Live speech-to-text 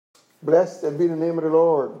Blessed be the name of the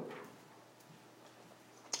Lord.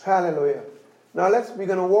 Hallelujah. Now we're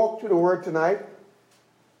going to walk through the Word tonight.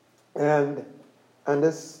 And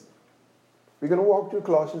this, we're going to walk through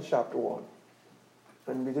Colossians chapter 1.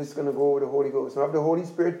 And we're just going to go over the Holy Ghost. Now if the Holy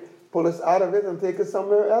Spirit pull us out of it and take us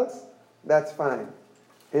somewhere else, that's fine.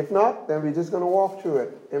 If not, then we're just going to walk through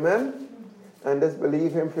it. Amen? And just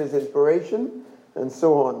believe Him for His inspiration and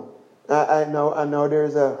so on. I know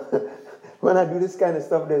there's a... when I do this kind of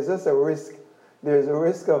stuff, there's just a risk. There's a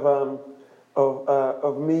risk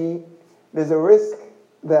of me. There's a risk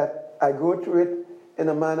that I go through it in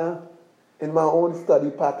a manner, in my own study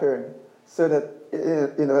pattern, so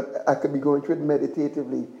that I could be going through it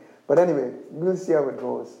meditatively. But anyway, we'll see how it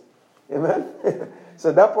goes. Amen?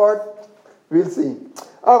 So that part, we'll see.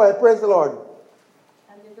 All right, praise the Lord.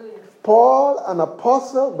 Hallelujah. Paul, an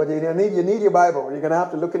apostle, but you need your Bible. You're going to have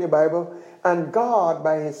to look in your Bible. And God,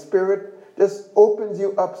 by His Spirit, just opens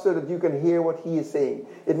you up so that you can hear what He is saying.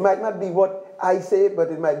 It might not be what I say, but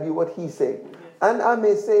it might be what He said. Yes. And I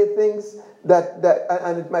may say things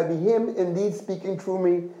and it might be Him indeed speaking through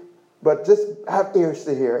me, but just have ears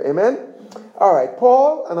to hear. Amen? All right.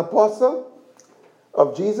 Paul, an apostle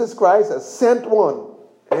of Jesus Christ, a sent one.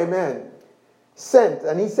 Amen. Sent.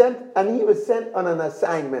 And he was sent on an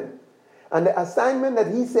assignment. And the assignment that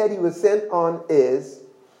he said he was sent on is,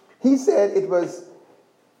 he said it was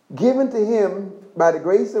given to him by the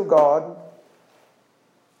grace of God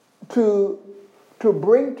to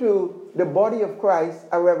bring to the body of Christ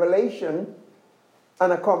a revelation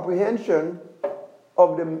and a comprehension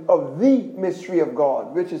of the mystery of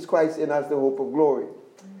God, which is Christ in us, the hope of glory.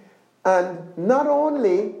 And not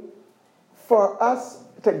only for us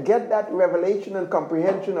to get that revelation and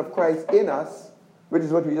comprehension of Christ in us, which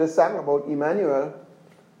is what we just sang about, Emmanuel,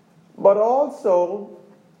 but also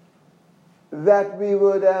that we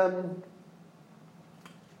would have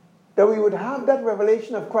that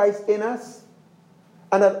revelation of Christ in us,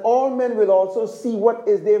 and that all men will also see what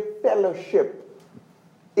is their fellowship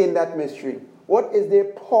in that mystery. What is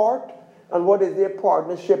their part and what is their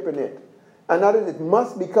partnership in it. And that is, it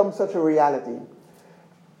must become such a reality.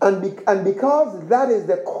 And because that is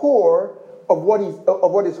the core of what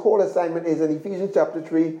his whole assignment is, and Ephesians chapter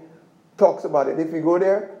 3 talks about it. If we go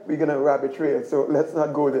there, we're going to rabbit trail, so let's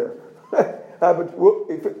not go there. But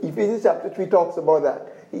Ephesians chapter 3 talks about that.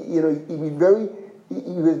 He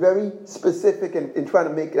was very specific in trying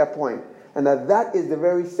to make that point. And that is the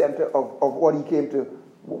very center of what he came to,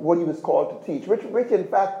 what he was called to teach, which in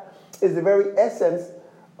fact is the very essence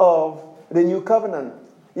of the new covenant.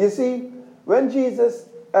 You see, when Jesus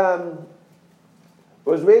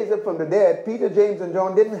was raised up from the dead, Peter, James, and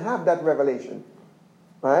John didn't have that revelation.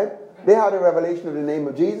 Right? They had a revelation of the name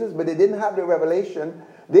of Jesus, but they didn't have the revelation.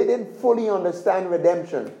 They didn't fully understand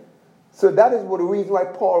redemption. So that is the reason why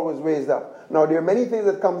Paul was raised up. Now, there are many things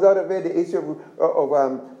that comes out of it, the issue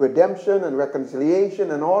of redemption and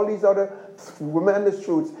reconciliation and all these other tremendous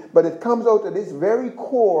truths. But it comes out of this very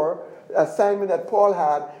core assignment that Paul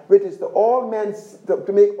had, which is to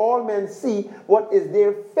make all men see what is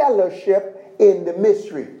their fellowship in the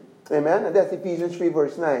mystery. Amen? And that's Ephesians 3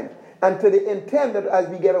 verse 9. And to the intent that as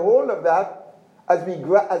we get a hold of that, as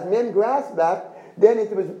men grasp that, then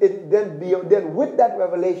with that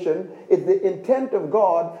revelation, it's the intent of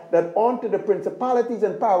God that unto the principalities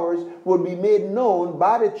and powers would be made known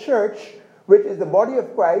by the church, which is the body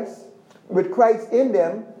of Christ, with Christ in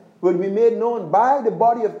them, will be made known by the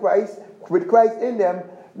body of Christ, with Christ in them,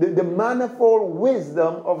 the manifold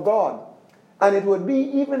wisdom of God. And it would be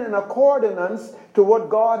even in accordance to what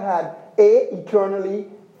God had, eternally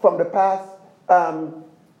from the past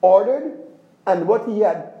ordered, and what he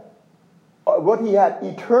had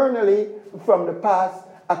eternally from the past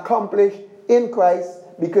accomplished in Christ,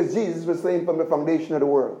 because Jesus was slain from the foundation of the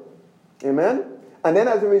world. Amen? And then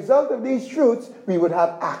as a result of these truths, we would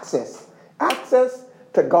have access. Access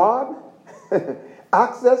to God,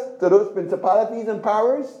 access to those principalities and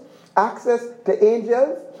powers, access to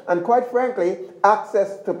angels, and quite frankly,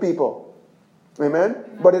 access to people. Amen?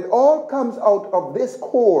 But it all comes out of this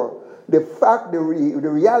core, the fact, the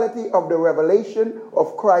reality of the revelation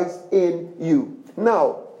of Christ in you.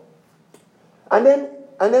 Now, and then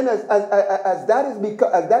as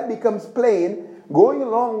that becomes plain, going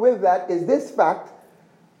along with that is this fact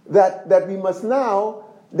that there must now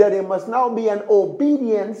be an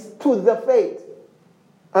obedience to the faith.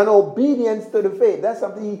 An obedience to the faith. That's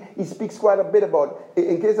something he speaks quite a bit about.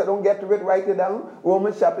 In case I don't get to it, write it down.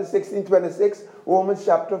 Romans chapter 16, 26. Romans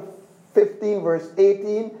chapter 15, verse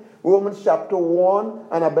 18. Romans chapter 1,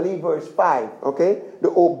 and I believe verse 5. Okay? The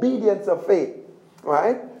obedience of faith.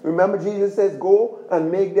 Right? Remember Jesus says, go and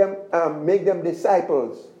make them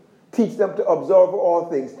disciples. Teach them to observe all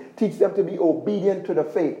things. Teach them to be obedient to the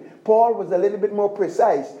faith. Paul was a little bit more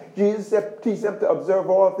precise. Jesus said, teach them to observe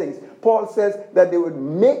all things. Paul says that they would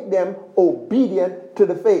make them obedient to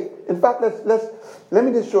the faith. In fact, let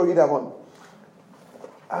me just show you that one.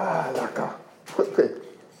 Laka. Okay.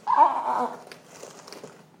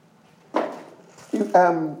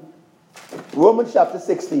 Romans chapter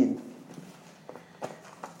 16.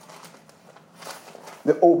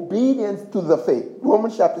 The obedience to the faith.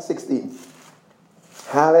 Romans chapter 16.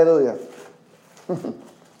 Hallelujah.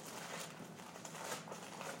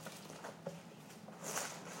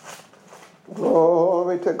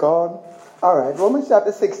 Glory to God. All right, Romans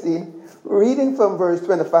chapter 16, reading from verse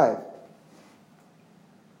 25.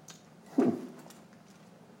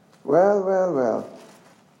 Well.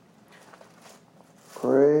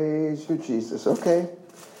 Praise you, Jesus. Okay.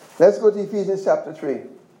 Let's go to Ephesians chapter 3.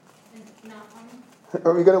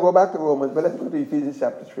 We're going to go back to Romans, but let's go to Ephesians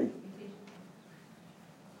chapter 3.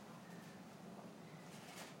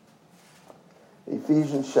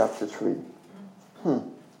 Ephesians chapter 3.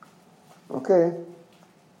 Okay.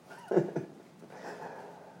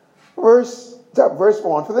 Verse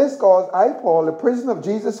 1. For this cause I, Paul, the prisoner of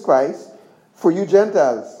Jesus Christ, for you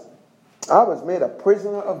Gentiles. I was made a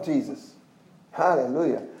prisoner of Jesus.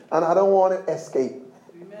 Hallelujah. And I don't want to escape.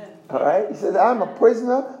 Amen. All right? He says, I'm a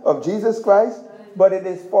prisoner of Jesus Christ, but it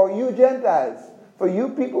is for you Gentiles, for you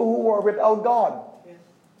people who are without God. Yes.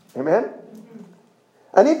 Amen? Mm-hmm.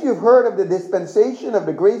 And if you've heard of the dispensation of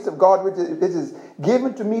the grace of God, which is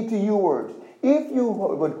given to me to you words, if you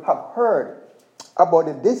would have heard about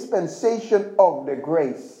the dispensation of the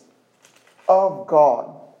grace of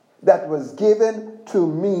God that was given to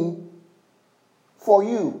me for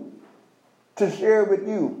you, to share with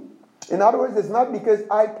you. In other words, it's not because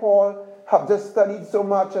I, Paul, have just studied so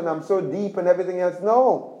much and I'm so deep and everything else.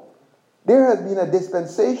 No. There has been a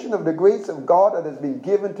dispensation of the grace of God that has been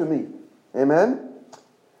given to me. Amen?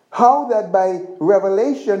 How that by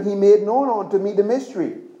revelation he made known unto me the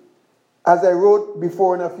mystery, as I wrote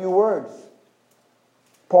before in a few words.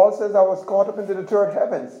 Paul says I was caught up into the third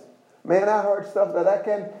heavens. Man, I heard stuff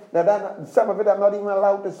that some of it I'm not even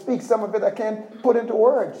allowed to speak. Some of it I can't put into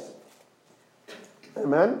words.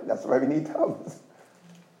 Amen? That's why we need tongues.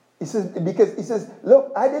 He says,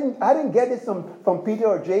 look, I didn't get this from Peter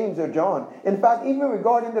or James or John. In fact, even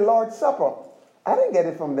regarding the Lord's Supper, I didn't get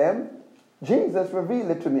it from them. Jesus revealed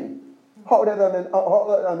it to me. How that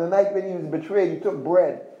on the night when he was betrayed, he took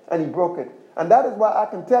bread and he broke it. And that is why I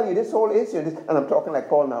can tell you this whole issue, and I'm talking like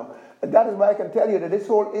Paul now, that is why I can tell you that this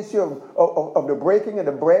whole issue of the breaking of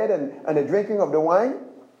the bread and the drinking of the wine,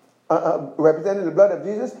 representing the blood of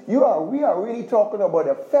Jesus, we are really talking about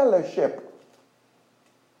a fellowship.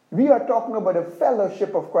 We are talking about the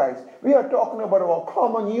fellowship of Christ. We are talking about our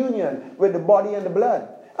common union with the body and the blood.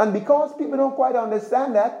 And because people don't quite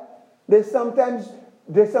understand that, they sometimes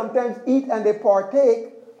eat and they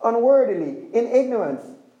partake unworthily, in ignorance,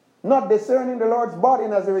 not discerning the Lord's body.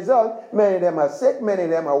 And as a result, many of them are sick, many of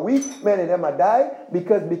them are weak, many of them are dying,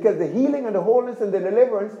 because the healing and the wholeness and the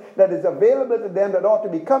deliverance that is available to them, that ought to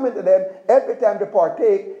be coming to them every time they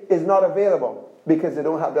partake, is not available because they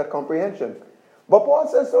don't have that comprehension. But Paul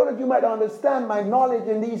says, so that you might understand my knowledge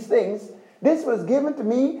in these things, this was given to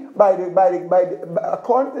me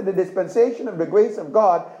according to the dispensation of the grace of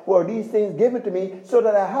God, were these things given to me, so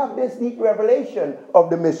that I have this deep revelation of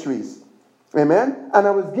the mysteries. Amen? And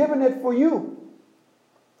I was given it for you,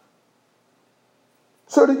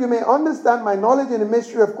 so that you may understand my knowledge in the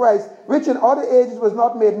mystery of Christ, which in other ages was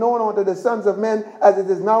not made known unto the sons of men, as it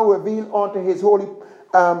is now revealed unto his holy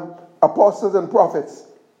apostles and prophets,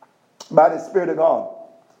 by the Spirit of God.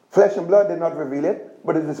 Flesh and blood did not reveal it,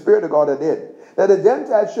 but it's the Spirit of God that did. That the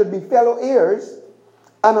Gentiles should be fellow heirs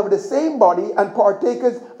and of the same body and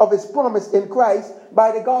partakers of his promise in Christ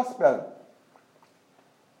by the gospel.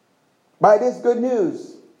 By this good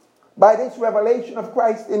news. By this revelation of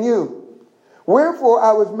Christ in you. Wherefore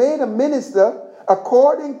I was made a minister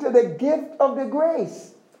according to the gift of the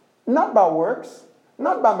grace. Not by works.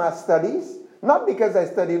 Not by my studies. Not because I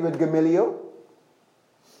studied with Gamaliel.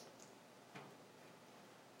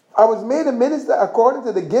 I was made a minister according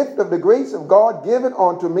to the gift of the grace of God given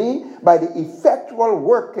unto me by the effectual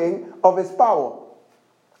working of his power.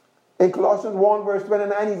 In Colossians 1 verse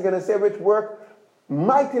 29, he's going to say, which work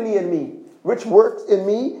mightily in me, which works in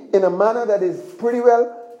me in a manner that is pretty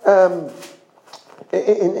well,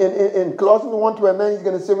 in Colossians 1:29, he's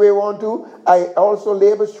going to say, whereunto I also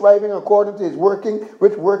labor, striving according to his working,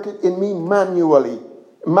 which worketh in me manually,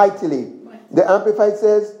 mightily. The Amplified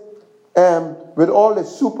says, with all the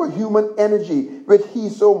superhuman energy which he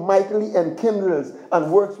so mightily enkindles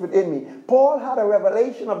and works within me. Paul had a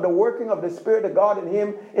revelation of the working of the Spirit of God in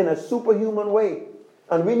him in a superhuman way.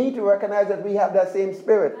 And we need to recognize that we have that same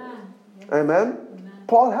Spirit. Amen?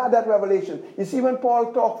 Paul had that revelation. You see, when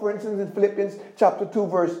Paul talked, for instance, in Philippians chapter 2,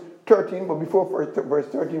 verse 13, but before verse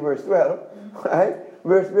 13, verse 12, right?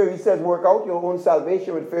 Verse where he says, work out your own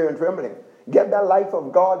salvation with fear and trembling. Get that life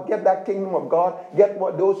of God. Get that kingdom of God. Get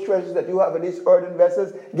what those treasures that you have in these earthen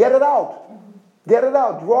vessels. Get it out. Get it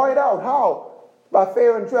out. Draw it out. How? By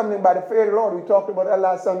fear and trembling, by the fear of the Lord. We talked about that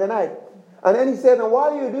last Sunday night. And then he said, and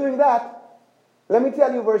while you're doing that, let me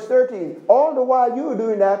tell you verse 13. All the while you're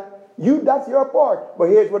doing that, that's your part. But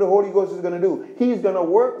here's what the Holy Ghost is going to do. He's going to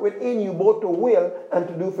work within you both to will and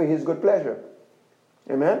to do for his good pleasure.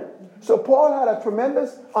 Amen? So Paul had a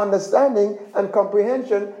tremendous understanding and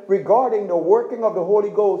comprehension regarding the working of the Holy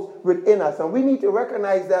Ghost within us. And we need to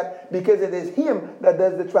recognize that because it is him that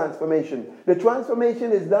does the transformation. The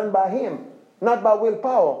transformation is done by him, not by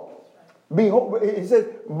willpower. He says,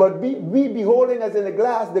 but we beholding as in a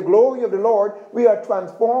glass the glory of the Lord, we are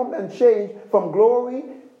transformed and changed from glory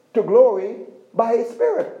to glory by his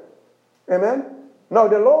Spirit. Amen? Now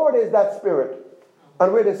the Lord is that Spirit.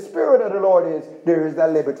 And where the Spirit of the Lord is, there is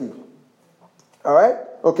that liberty. All right?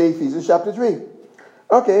 Okay, Ephesians chapter 3.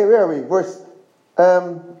 Okay, where are we?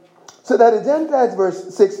 So that the Gentiles,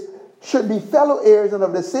 verse 6, should be fellow heirs and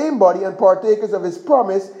of the same body and partakers of his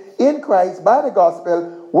promise in Christ by the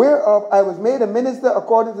gospel, whereof I was made a minister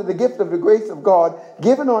according to the gift of the grace of God,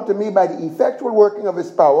 given unto me by the effectual working of his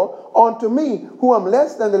power. Unto me, who am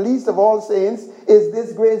less than the least of all saints, is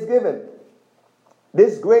this grace given.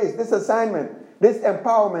 This grace, this assignment, this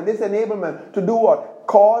empowerment, this enablement to do what?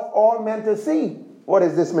 Cause all men to see. What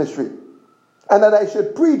is this mystery? And that I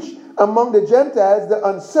should preach among the Gentiles the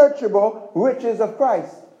unsearchable riches of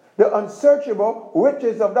Christ. The unsearchable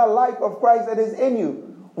riches of the life of Christ that is in you.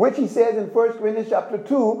 Which he says in 1 Corinthians chapter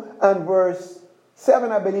 2 and verse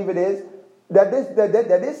 7, I believe it is, that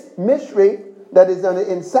this mystery that is on the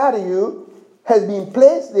inside of you has been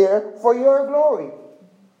placed there for your glory.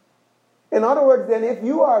 In other words, then, if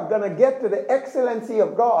you are going to get to the excellency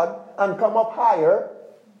of God and come up higher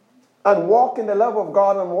and walk in the love of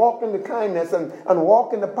God and walk in the kindness and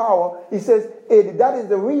walk in the power, he says, that is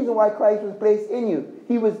the reason why Christ was placed in you.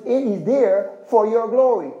 He's there for your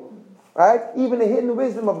glory. Right? Even the hidden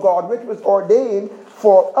wisdom of God, which was ordained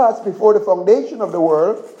for us before the foundation of the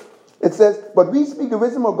world. It says, but we speak the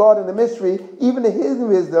wisdom of God in the mystery, even the hidden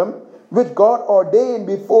wisdom, which God ordained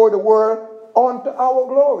before the world unto our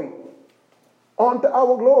glory. Unto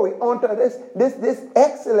our glory, unto this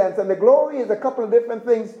excellence. And the glory is a couple of different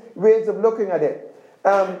things, ways of looking at it.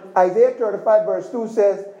 Isaiah 35 verse 2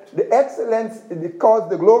 says, the excellence, calls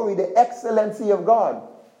the glory the excellency of God.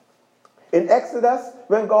 In Exodus,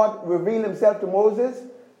 when God revealed himself to Moses,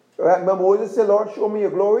 when Moses said, Lord, show me your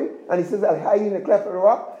glory. And he says, I'll hide you in the cleft of the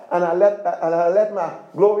rock, and I'll let my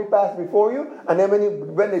glory pass before you. And then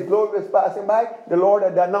when the glory was passing by, the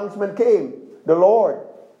announcement came. The Lord,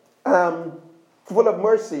 full of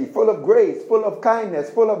mercy, full of grace, full of kindness,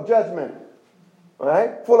 full of judgment,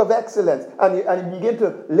 right? Full of excellence. And you begin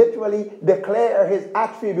to literally declare his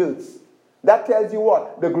attributes. That tells you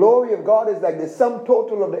what? The glory of God is like the sum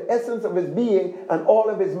total of the essence of his being and all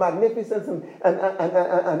of his magnificence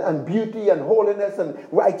and beauty and holiness and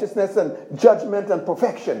righteousness and judgment and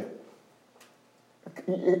perfection.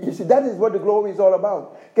 You see, that is what the glory is all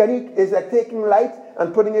about. It's like taking light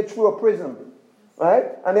and putting it through a prism. Right?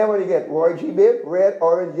 And then what do you get? RGB, red,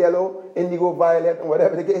 orange, yellow, indigo, violet, and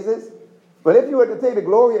whatever the case is. But if you were to take the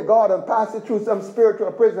glory of God and pass it through some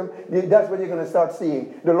spiritual prism, that's what you're going to start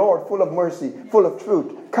seeing. The Lord full of mercy, full of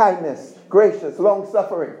truth, kindness, gracious,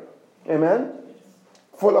 long-suffering. Amen?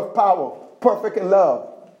 Full of power, perfect in love.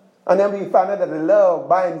 And then we find out that the love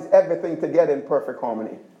binds everything together in perfect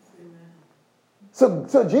harmony.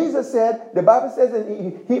 So Jesus said, the Bible says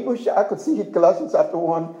in Hebrews, I could see Colossians chapter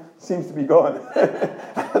 1 seems to be gone.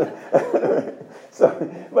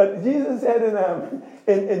 But Jesus said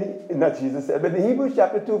but in Hebrews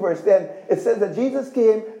chapter 2 verse 10, it says that Jesus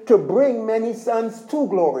came to bring many sons to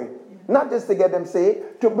glory. Not just to get them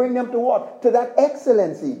saved, to bring them to what? To that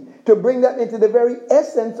excellency. To bring them into the very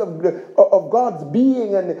essence of God's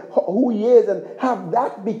being and who he is, and have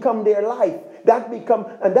that become their life.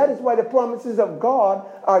 And that is why the promises of God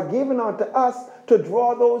are given unto us to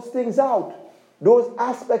draw those things out. Those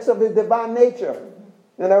aspects of his divine nature.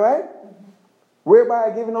 Isn't that right? Whereby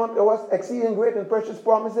are given unto us exceeding great and precious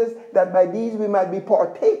promises, that by these we might be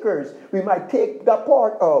partakers. We might take that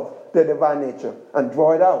part of the divine nature and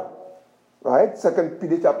draw it out. Right? 2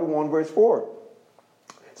 Peter chapter 1 verse 4.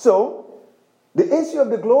 So, The issue of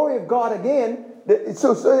the glory of God again,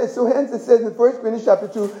 so hence it says in 1 Corinthians chapter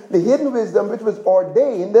 2, the hidden wisdom which was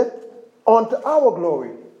ordained unto our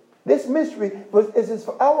glory. This mystery is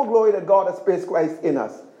for our glory that God has placed Christ in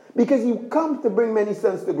us. Because he comes to bring many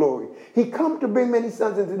sons to glory. He comes to bring many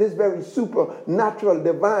sons into this very supernatural,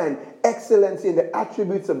 divine excellency in the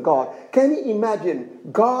attributes of God. Can you imagine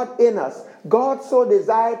God in us? God so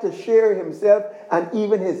desired to share himself and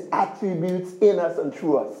even his attributes in us and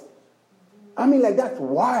through us. I mean, like, that's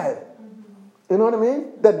wild. You know what I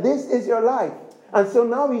mean? That this is your life. And so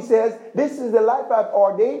now he says, this is the life I've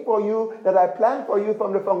ordained for you, that I planned for you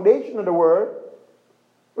from the foundation of the world.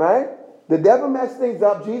 Right? The devil messed things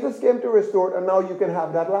up. Jesus came to restore it, and now you can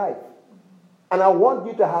have that life. And I want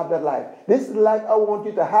you to have that life. This is the life I want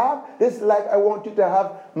you to have. This is the life I want you to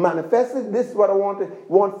have manifested. This is what I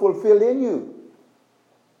want fulfilled in you.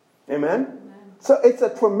 Amen? Amen. So it's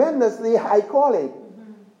a tremendously high calling.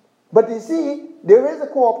 Mm-hmm. But you see, there is a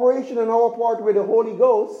cooperation on our part with the Holy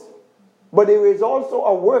Ghost, but there is also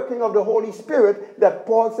a working of the Holy Spirit that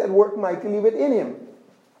Paul said worked mightily within him.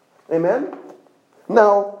 Amen?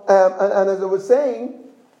 Now, and as I was saying,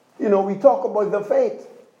 we talk about the faith.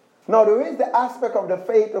 Now, there is the aspect of the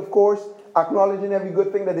faith, of course, acknowledging every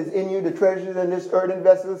good thing that is in you, the treasures in this earthen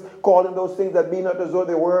vessels, calling those things that be not as though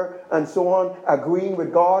they were, and so on, agreeing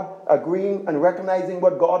with God, agreeing and recognizing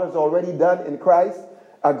what God has already done in Christ,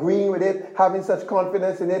 agreeing with it, having such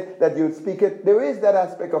confidence in it that you speak it. There is that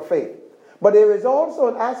aspect of faith. But there is also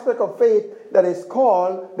an aspect of faith that is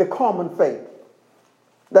called the common faith.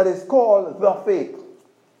 That is called the faith.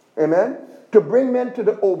 Amen? To bring men to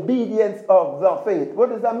the obedience of the faith. What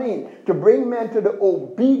does that mean? To bring men to the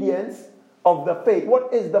obedience of the faith.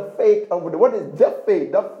 What is the faith of what is the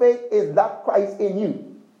faith? The faith is that Christ in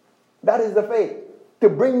you. That is the faith. To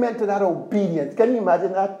bring men to that obedience. Can you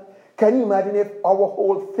imagine that? Can you imagine if our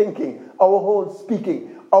whole thinking, our whole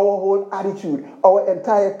speaking, our whole attitude, our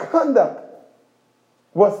entire conduct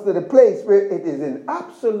was to the place where it is in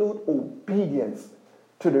absolute obedience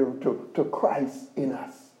to Christ in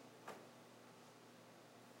us.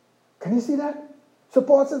 Can you see that? So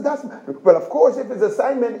Paul says that's, well, of course, if his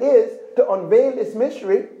assignment is to unveil this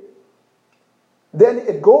mystery, then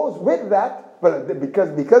it goes with that. Well,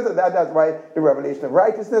 because of that, that's why the revelation of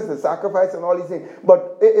righteousness, the sacrifice, and all these things.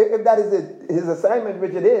 But if that is his assignment,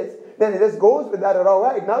 which it is, then it just goes with that. All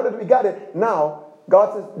right, now that we got it, now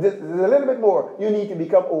God says there's a little bit more. You need to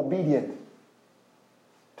become obedient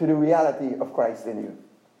to the reality of Christ in you.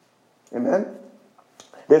 Amen?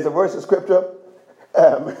 There's a verse of scripture.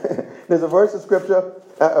 There's a verse of scripture.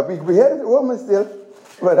 We headed to Romans still.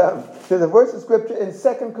 But there's a verse of scripture in 2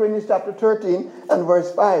 Corinthians chapter 13 and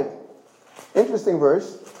verse 5. Interesting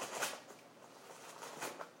verse.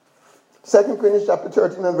 2 Corinthians chapter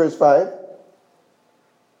 13 and verse 5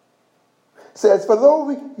 says, for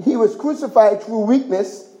though he was crucified through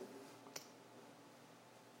weakness.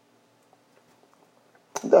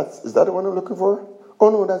 Is that the one I'm looking for? Oh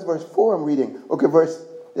no, that's verse 4 I'm reading. Okay,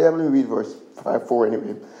 let me read verse 4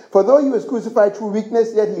 anyway. For though he was crucified through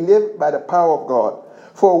weakness, yet he lived by the power of God.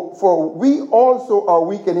 For we also are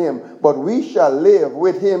weak in him, but we shall live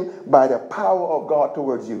with him by the power of God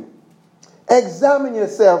towards you. Examine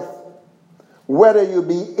yourself whether you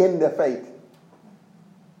be in the faith.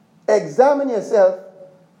 Examine yourself,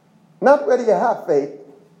 not whether you have faith.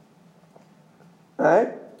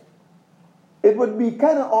 Right? It would be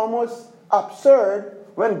kind of almost absurd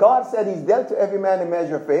when God said he's dealt to every man a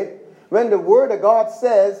measure of faith, when the word of God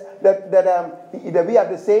says that we have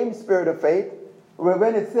the same spirit of faith,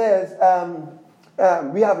 when it says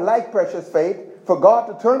we have like precious faith, for God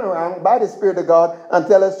to turn around by the Spirit of God and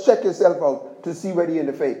tell us, check yourself out to see whether you're in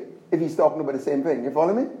the faith, if he's talking about the same thing. You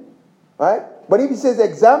follow me? Right? But if he says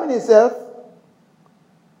examine yourself,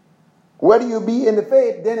 whether you be in the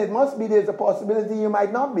faith, then it must be there's a possibility you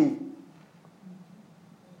might not be.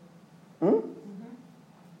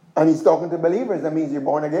 And he's talking to believers. That means you're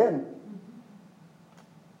born again.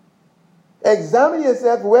 Examine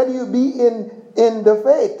yourself whether you be in the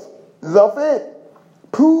faith. The faith.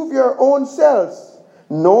 Prove your own selves.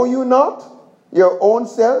 Know you not your own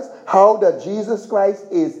selves how that Jesus Christ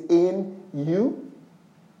is in you?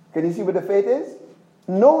 Can you see what the faith is?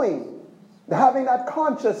 Knowing. Having that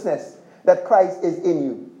consciousness that Christ is in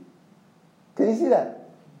you. Can you see that?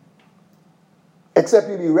 Except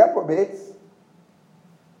you be reprobates.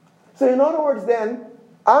 So in other words then,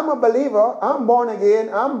 I'm a believer, I'm born again,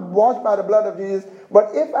 I'm washed by the blood of Jesus, but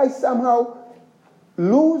if I somehow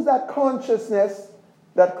lose that consciousness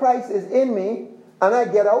that Christ is in me, and I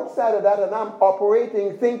get outside of that and I'm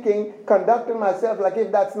operating, thinking, conducting myself like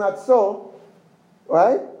if that's not so,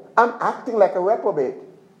 right? I'm acting like a reprobate.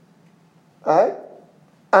 Right?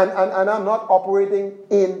 And I'm not operating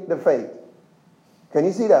in the faith. Can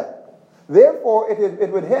you see that? Therefore,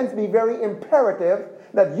 it would hence be very imperative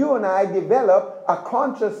that you and I develop a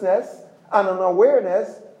consciousness and an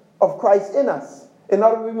awareness of Christ in us. In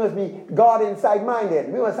other words, we must be God inside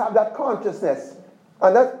minded. We must have that consciousness.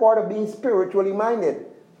 And that's part of being spiritually minded.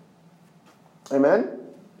 Amen?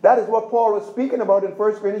 That is what Paul was speaking about in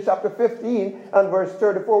 1 Corinthians chapter 15 and verse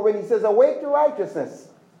 34 when he says, awake to righteousness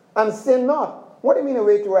and sin not. What do you mean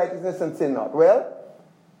awake to righteousness and sin not? Well,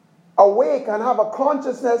 awake and have a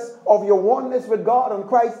consciousness of your oneness with God and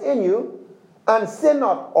Christ in you, and sin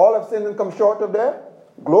not. All have sinned and come short of their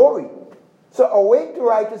glory. So awake to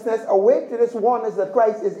righteousness, awake to this oneness that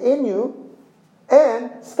Christ is in you,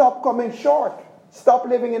 and stop coming short. Stop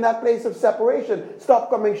living in that place of separation. Stop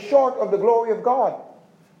coming short of the glory of God.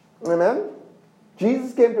 Amen?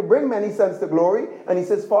 Jesus came to bring many sons to glory, and he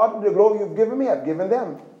says, Father, the glory you've given me, I've given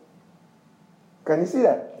them. Can you see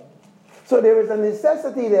that? So there is a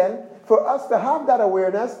necessity then for us to have that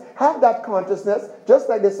awareness, have that consciousness, just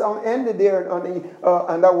like the song ended there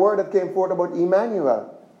on that word that came forth about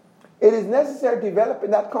Emmanuel. It is necessary to develop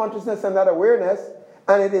that consciousness and that awareness,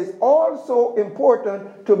 and it is also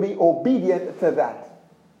important to be obedient to that.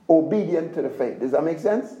 Obedient to the faith. Does that make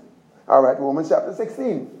sense? All right, Romans chapter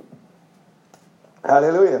 16.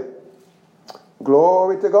 Hallelujah.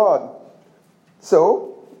 Glory to God.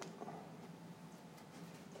 So,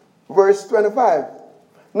 verse 25.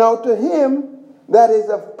 Now to him that is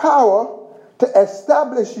of power to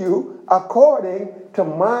establish you according to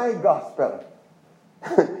my gospel.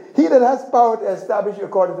 He that has power to establish you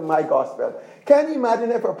according to my gospel. Can you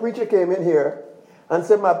imagine if a preacher came in here and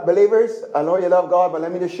said, my believers, I know you love God, but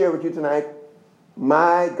let me just share with you tonight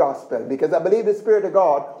my gospel. Because I believe the Spirit of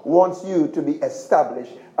God wants you to be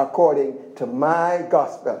established according to my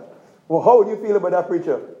gospel. Well, how do you feel about that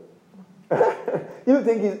preacher? You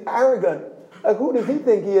think he's arrogant. Like, who does he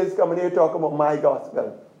think he is coming here talking about my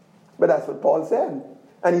gospel? But that's what Paul said.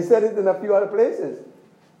 And he said it in a few other places.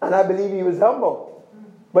 And I believe he was humble.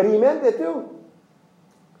 But he meant it too.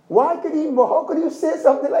 How could you say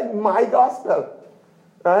something like my gospel?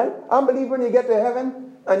 Right? I believe when you get to heaven,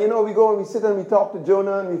 and we go and we sit and we talk to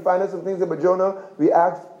Jonah and we find out some things about Jonah. We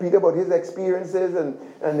ask Peter about his experiences and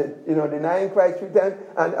denying Christ 3 times.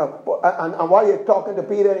 And while you're talking to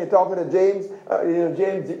Peter and you're talking to James,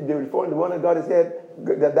 James, the one that got his head,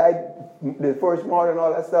 that died, the first martyr and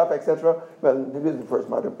all that stuff, etc. Well, he was the first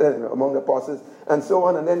martyr among the apostles and so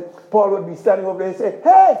on. And then Paul would be standing over there and say,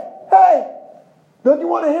 hey, don't you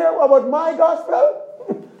want to hear about my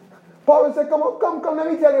gospel? Paul would say, come,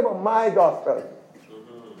 let me tell you about my gospel.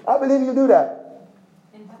 I believe you do that.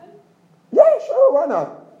 In heaven? Yeah, sure, why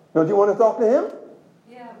not? Don't you want to talk to him?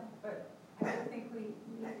 Yeah, but I don't think we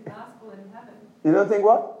need the gospel in heaven. You don't think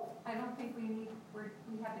what? I don't think we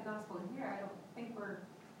have the gospel here. I don't think we're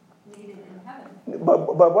needed in heaven.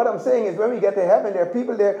 But what I'm saying is when we get to heaven, there are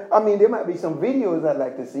people there. I mean, there might be some videos I'd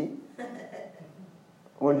like to see.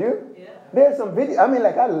 Wouldn't you? Yeah. There's some video. I mean,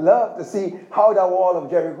 I'd love to see how that wall of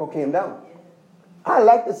Jericho came down. I'd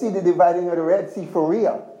like to see the dividing of the Red Sea for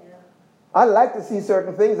real. I'd like to see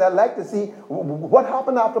certain things. I'd like to see what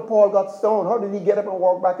happened after Paul got stoned. How did he get up and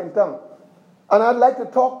walk back in town? And I'd like to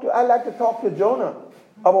talk to Jonah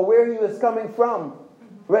about where he was coming from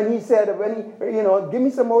when he said, give me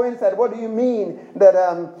some more insight. What do you mean that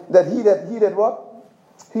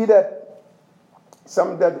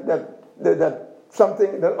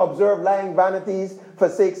something that observed lying vanities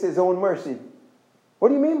forsakes his own mercy? What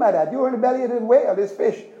do you mean by that? You were in the belly of the whale, this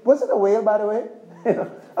fish. Was it a whale, by the way?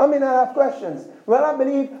 I have questions. Well, I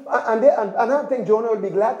believe, and I think Jonah will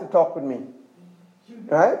be glad to talk with me.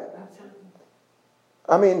 Right?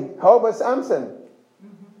 I mean, how about Samson?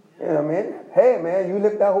 You know what I mean? Hey, man, you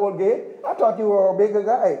lift that whole gate? I thought you were a bigger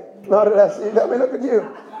guy. Now that I see, look at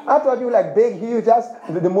you. I thought you were like big, huge.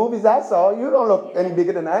 The movies I saw, you don't look any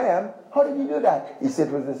bigger than I am. How did you do that? He said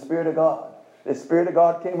it was the Spirit of God. The Spirit of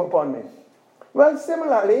God came upon me. Well,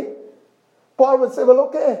 similarly, Paul would say, well,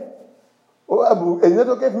 okay. Is it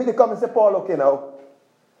okay for me to come and say, Paul, okay now?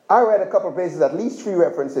 I read a couple of places, at least 3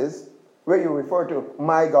 references, where you refer to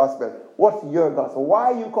my gospel. What's your gospel?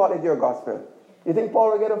 Why you call it your gospel? You think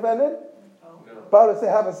Paul will get offended? No. Paul will say,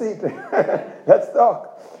 have a seat. Let's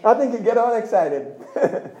talk. I think he'd get all excited.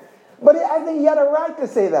 But I think he had a right to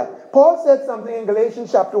say that. Paul said something in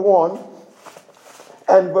Galatians chapter 1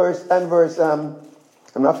 and verse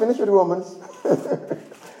I'm not finished with Romans.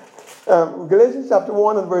 Galatians chapter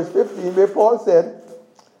 1 and verse 15, where Paul said,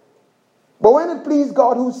 but when it pleased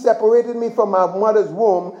God who separated me from my mother's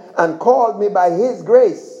womb and called me by his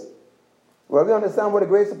grace. Well, we understand what the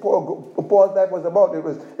grace of Paul's life was about.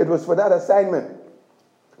 It was for that assignment.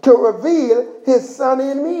 To reveal his Son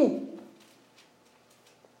in me.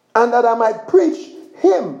 And that I might preach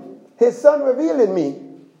him, his Son revealed in me,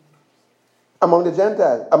 among the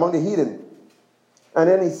Gentiles, among the heathen. And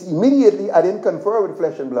then immediately I didn't confer with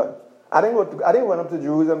flesh and blood. I didn't run up to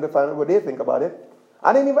Jerusalem to find out what they think about it.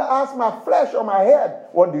 I didn't even ask my flesh or my head,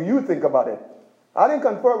 what do you think about it? I didn't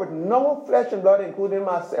confer with no flesh and blood, including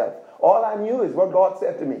myself. All I knew is what God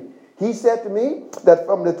said to me. He said to me that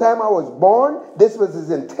from the time I was born, this was his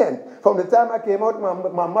intent. From the time I came out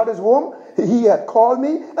of my mother's womb, he had called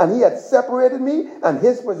me and he had separated me, and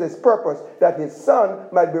his was his purpose, that his Son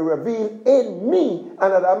might be revealed in me,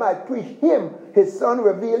 and that I might preach him, his Son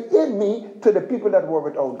revealed in me, to the people that were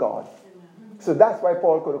without God. So that's why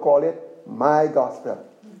Paul could call it my gospel.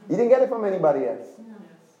 He didn't get it from anybody else.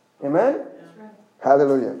 Amen?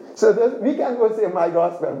 Hallelujah. So we can't go say my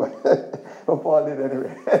gospel, but Paul did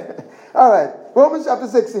anyway. All right. Romans chapter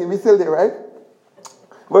 16. We still there, right?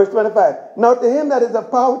 Verse 25. Now to him that is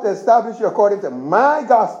of power to establish you according to my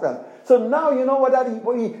gospel. So now you know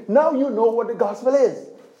now you know what the gospel is.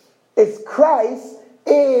 It's Christ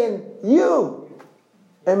in you.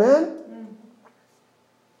 Amen?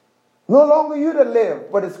 No longer you that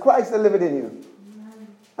live, but it's Christ that liveth in you.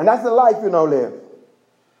 And that's the life you now live.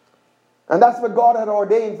 And that's what God had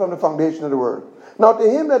ordained from the foundation of the world. Now to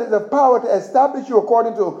him that is of power to establish you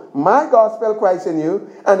according to my gospel, Christ in you,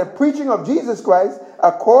 and the preaching of Jesus Christ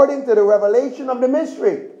according to the revelation of the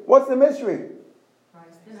mystery. What's the mystery?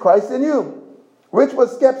 Christ in you. Which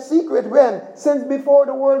was kept secret when? Since before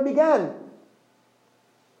the world began.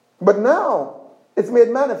 But now it's made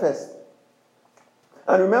manifest.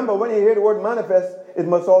 And remember, when you hear the word manifest, it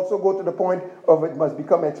must also go to the point of it must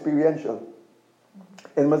become experiential.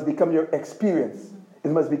 It must become your experience. It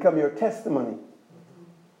must become your testimony.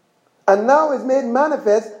 And now is made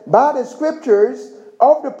manifest by the scriptures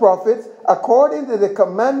of the prophets according to the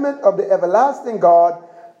commandment of the everlasting God,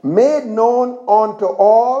 made known unto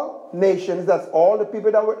all nations. That's all the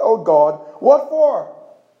people that were without God. What for?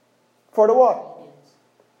 For the what?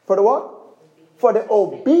 For the what? For the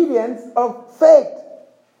obedience of faith.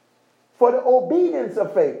 For the obedience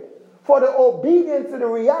of faith. For the obedience to the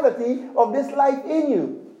reality of this life in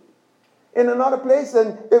you. In another place,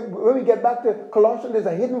 and when we get back to Colossians, there's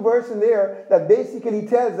a hidden verse in there that basically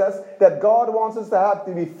tells us that God wants us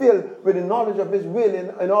to be filled with the knowledge of his will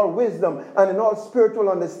in all wisdom and in all spiritual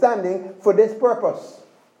understanding for this purpose.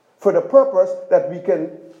 For the purpose that we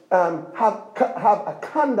can have a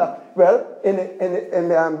conduct. Well,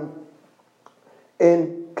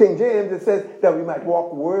 in King James it says that we might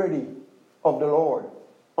walk worthy of the Lord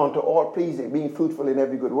unto all pleasing, being fruitful in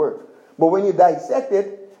every good work. But when you dissect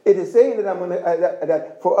it, it is saying that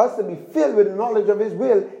that for us to be filled with the knowledge of his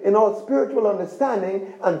will in all spiritual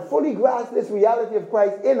understanding and fully grasp this reality of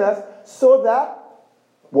Christ in us, so that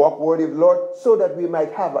walk worthy of the Lord, so that we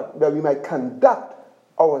might conduct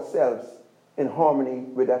ourselves in harmony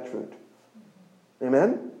with that truth.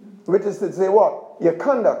 Amen? Which is to say what? Your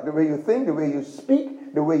conduct, the way you think, the way you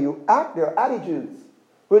speak, the way you act, your attitudes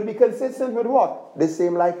will be consistent with what? The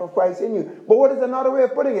same life of Christ in you. But what is another way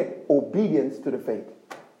of putting it? Obedience to the faith.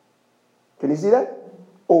 Can you see that?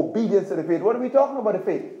 Obedience to the faith. What are we talking about the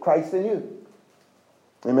faith? Christ in you.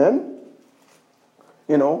 Amen?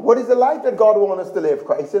 You know, what is the life that God wants us to live?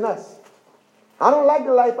 Christ in us. I don't like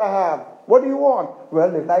the life I have. What do you want? Well,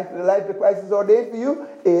 the life that Christ has ordained for you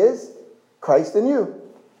is Christ in you.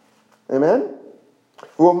 Amen?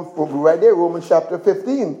 Right there, Romans chapter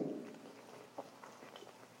 15.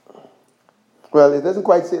 Well, it doesn't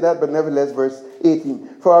quite say that, but nevertheless, verse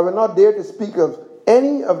 18. For I will not dare to speak of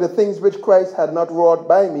any of the things which Christ had not wrought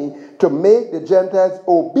by me, to make the Gentiles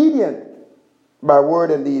obedient by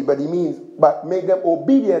word and deed. But he means, but make them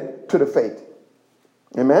obedient to the faith.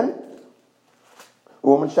 Amen?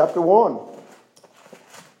 Romans chapter 1.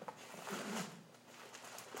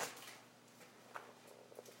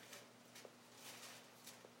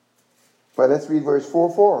 Well, let's read verse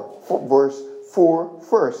 4. Verse 4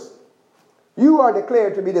 first. You are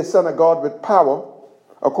declared to be the Son of God with power,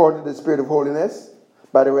 according to the Spirit of holiness,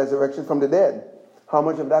 by the resurrection from the dead. How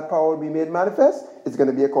much of that power will be made manifest? It's going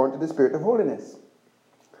to be according to the Spirit of holiness.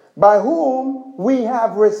 By whom we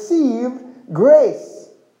have received grace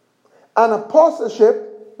and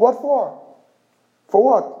apostleship. What for? For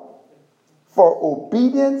what? For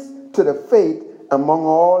obedience to the faith among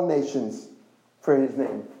all nations for his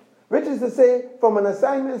name. Which is to say, from an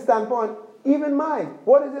assignment standpoint, even mine.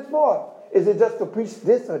 What is it for? Is it just to preach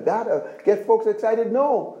this or that or get folks excited?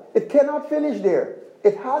 No. It cannot finish there.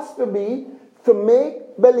 It has to be to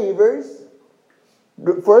make believers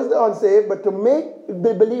First the unsaved, but to make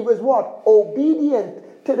the believers what?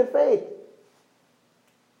 Obedient to the faith.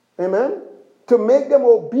 Amen? To make them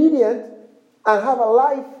obedient and have a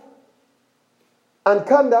life and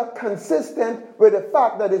conduct consistent with the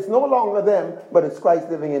fact that it's no longer them, but it's Christ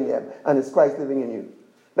living in them, and it's Christ living in you.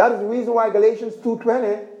 That is the reason why Galatians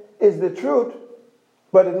 2:20 is the truth,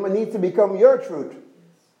 but it needs to become your truth.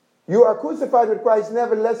 You are crucified with Christ,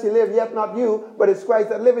 nevertheless you live, yet not you, but it's Christ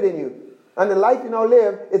that liveth in you. And the life you now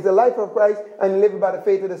live is the life of Christ, and you live by the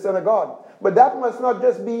faith of the Son of God. But that must not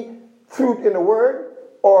just be truth in the Word,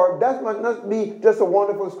 or that must not be just a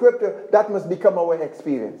wonderful scripture. That must become our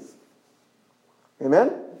experience.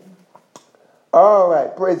 Amen? All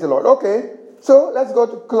right, praise the Lord. Okay, so let's go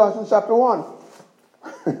to Colossians chapter 1.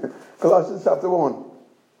 Colossians chapter 1.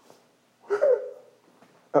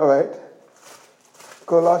 All right.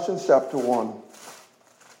 Colossians chapter 1.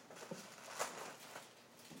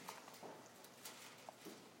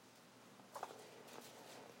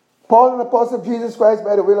 Paul, an apostle of Jesus Christ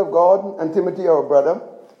by the will of God, and Timothy our brother,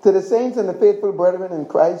 to the saints and the faithful brethren in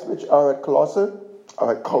Christ which are at Colossae,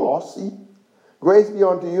 grace be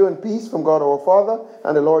unto you and peace from God our Father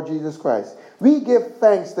and the Lord Jesus Christ. We give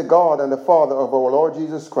thanks to God and the Father of our Lord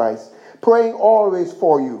Jesus Christ, praying always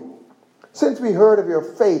for you, since we heard of your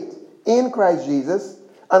faith in Christ Jesus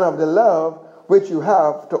and of the love which you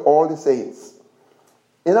have to all the saints.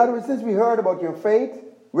 In other words, since we heard about your faith,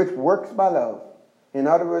 which works by love. In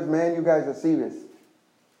other words, man, you guys are serious.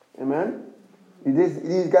 Amen?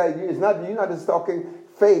 These guys, you're not just talking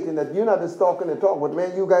faith, and that you're not just talking the talk, but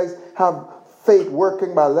man, you guys have faith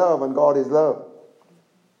working by love, and God is love.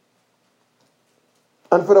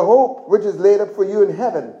 And for the hope which is laid up for you in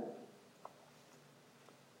heaven,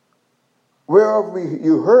 whereof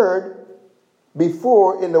you heard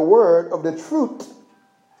before in the word of the truth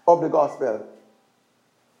of the gospel.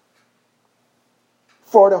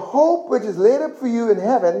 For the hope which is laid up for you in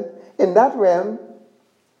heaven, in that realm,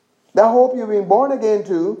 that hope you've been born again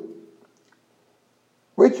to,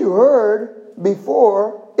 which you heard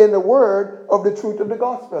before in the word of the truth of the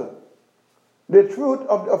gospel. The truth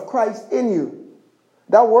of Christ in you.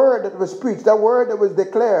 That word that was preached, that word that was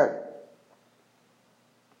declared.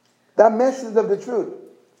 That message of the truth.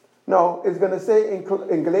 Now, it's going to say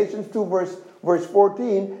in Galatians 2 verse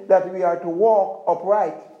 14 that we are to walk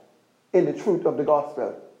upright in the truth of the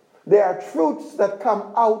gospel. There are truths that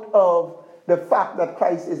come out of the fact that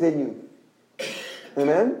Christ is in you.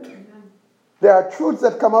 Amen? There are truths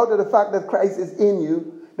that come out of the fact that Christ is in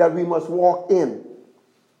you that we must walk in.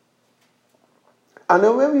 And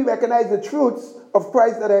then when we recognize the truths of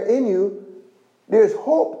Christ that are in you, there's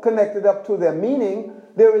hope connected up to them. Meaning,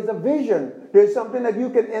 there is a vision. There's something that you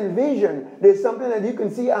can envision. There's something that you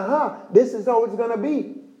can see, this is how it's going to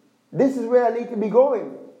be. This is where I need to be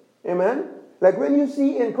going. Amen? Like when you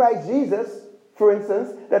see in Christ Jesus, for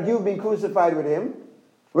instance, that you've been crucified with him,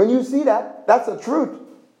 when you see that, that's a truth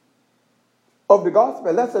of the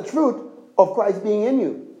gospel. That's a truth of Christ being in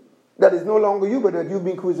you. That is no longer you, but that you've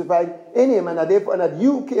been crucified in him, and that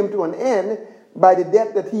you came to an end by the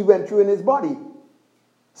death that he went through in his body.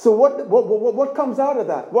 So what comes out of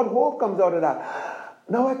that? What hope comes out of that?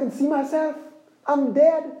 Now I can see myself. I'm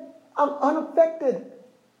dead. I'm unaffected.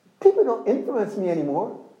 People don't influence me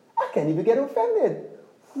anymore. I can't even get offended.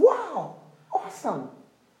 Wow. Awesome.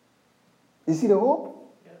 You see the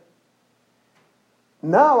hope? Yeah.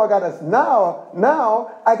 Now I gotta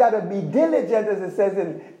be diligent, as it says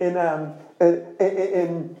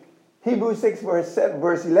in Hebrews 6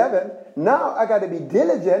 verse 11. Now I gotta be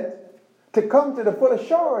diligent to come to the full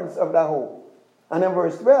assurance of that hope. And in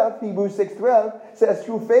verse 12, Hebrews 6:12 says,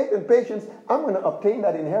 through faith and patience, I'm going to obtain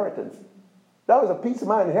that inheritance. That was a piece of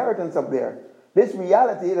my inheritance up there. This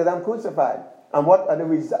reality that I'm crucified. And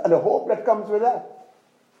the hope that comes with that.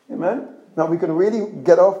 Amen? Now we can really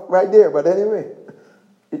get off right there, but anyway.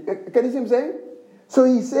 Can you see what I'm saying? So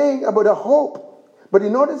he's saying about a hope. But you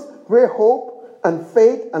notice where hope and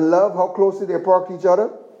faith and love, how closely they park each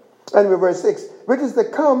other? And with verse 6, which is to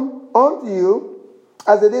come unto you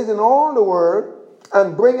as it is in all the world,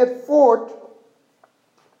 and bring it forth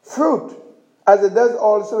fruit, as it does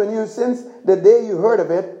also in you since the day you heard of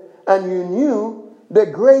it, and you knew the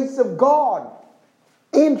grace of God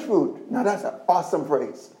in truth. Now that's an awesome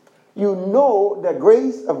phrase. You know the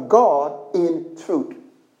grace of God in truth.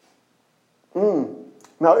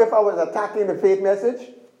 Now if I was attacking the faith message,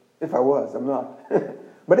 I'm not.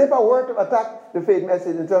 But if I were to attack the faith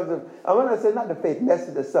message in terms of, I want to say not the faith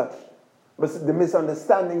message as such, but the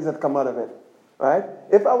misunderstandings that come out of it, right?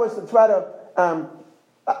 If I was to try to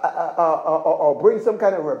or bring some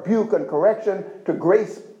kind of rebuke and correction to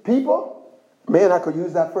grace people, man, I could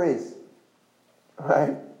use that phrase.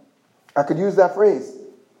 Right? I could use that phrase.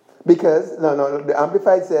 Because, the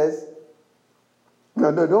Amplified says,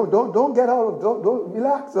 don't get all of, don't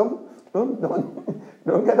relax.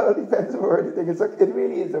 Don't get all defensive or anything. It's okay. It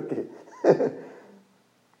really is okay.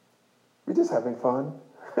 We're just having fun.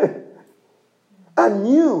 And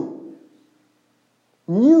knew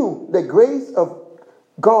the grace of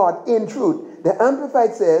God in truth. The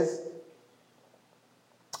Amplified says,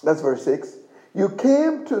 that's verse 6, you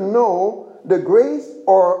came to know the grace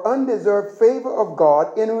or undeserved favor of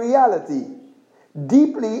God in reality,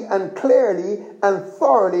 deeply and clearly and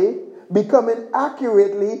thoroughly, becoming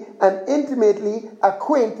accurately and intimately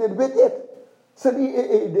acquainted with it. So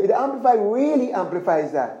the Amplified really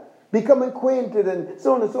amplifies that. Become acquainted and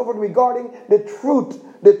so on and so forth regarding the truth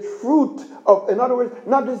of, in other words,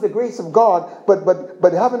 not just the grace of God,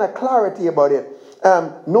 but having a clarity about it,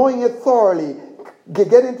 knowing it thoroughly,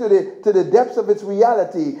 get into the depths of its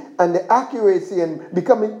reality and the accuracy and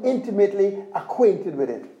becoming intimately acquainted with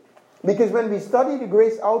it. Because when we study the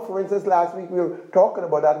grace out, for instance, last week we were talking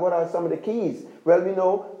about that. What are some of the keys? Well, we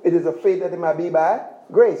know it is a faith that it might be by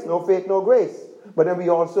grace. No faith, no grace. But then we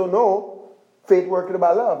also know faith worketh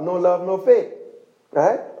by love. No love, no faith.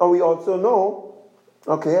 Right? And we also know,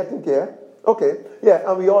 okay, I think, yeah. Okay, yeah,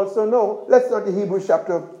 and we also know, let's start to Hebrews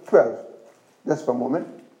chapter 12. Just for a moment.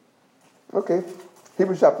 Okay,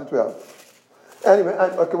 Hebrews chapter 12. Anyway,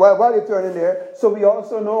 okay, while you're turning there, so we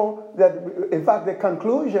also know that, in fact, the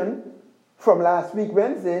conclusion from last week,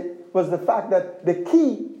 Wednesday, was the fact that the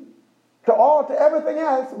key to everything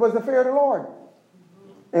else was the fear of the Lord.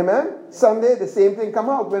 Amen? Sunday, the same thing come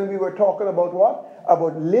out when we were talking about what?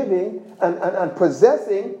 About living and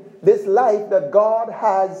possessing this life that God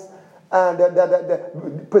has,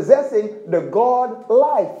 possessing the God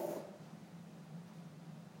life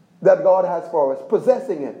that God has for us.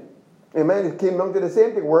 Possessing it. Amen. It came down to the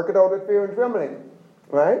same thing. Work it out with fear and trembling.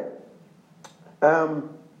 Right?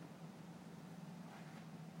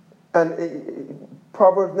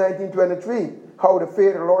 Proverbs 19:23. How the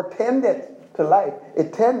fear of the Lord tendeth to life.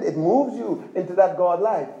 It moves you into that God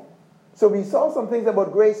life. So we saw some things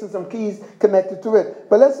about grace and some keys connected to it.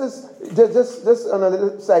 But let's just on a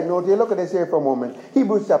little side note here. Look at this here for a moment.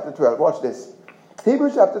 Hebrews chapter 12. Watch this.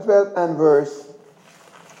 Hebrews chapter 12 and verse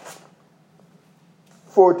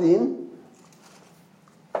 14.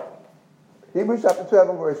 Hebrews chapter 12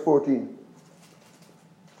 and verse 14.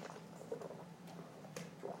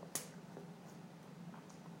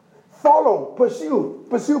 Follow,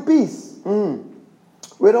 pursue peace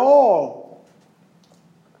with all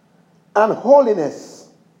and holiness.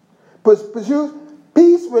 Pursue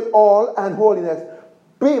peace with all and holiness.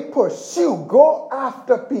 Pursue, go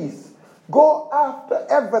after peace. Go after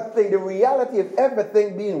everything, the reality of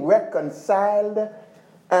everything being reconciled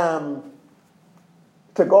to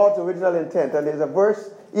God's original intent. And there's a verse,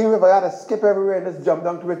 even if I got to skip everywhere and just jump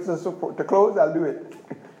down to it to close, I'll do it.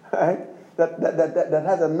 Right? That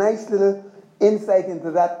has a nice little insight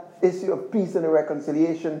into that issue of peace and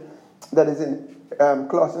reconciliation that is in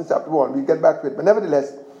Colossians chapter 1. We'll get back to it. But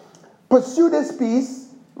nevertheless, pursue this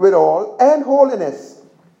peace with all and holiness,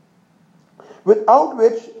 without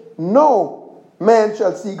which no man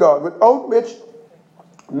shall see God, without which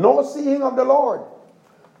no seeing of the Lord.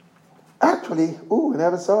 Actually, I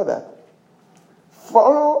never saw that.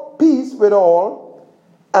 Follow peace with all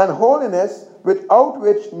and holiness, without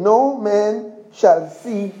which no man shall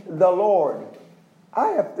see the Lord.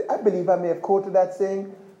 I believe I may have quoted that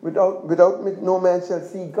saying, without no man shall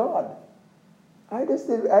see God. I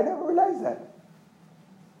never realized that.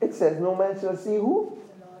 It says no man shall see who?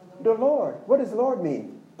 The Lord. What does Lord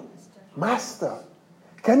mean? Master.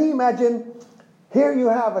 Can you imagine? Here you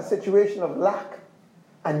have a situation of lack,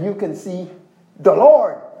 and you can see the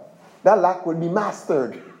Lord. That lack will be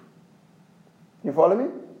mastered. You follow me?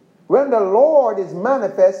 When the Lord is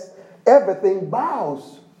manifest, everything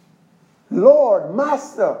bows. Lord,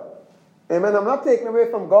 Master. Amen. I'm not taking away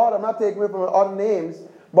from God. I'm not taking away from other names.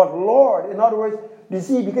 But Lord, in other words,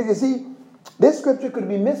 because you see, this scripture could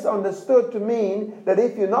be misunderstood to mean that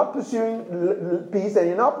if you're not pursuing peace and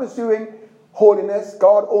you're not pursuing holiness,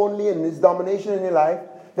 God only and His domination in your life,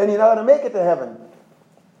 then you're not going to make it to heaven.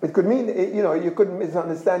 It could mean, you couldn't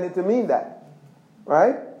misunderstand it to mean that.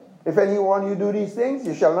 Right? If anyone you do these things,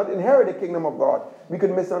 you shall not inherit the kingdom of God. We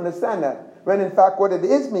could misunderstand that. When in fact what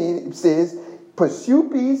it says, pursue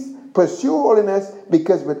peace, pursue holiness,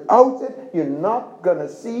 because without it, you're not going to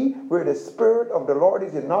see where the Spirit of the Lord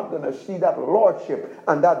is. You're not going to see that lordship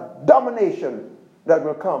and that domination that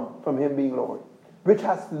will come from Him being Lord, which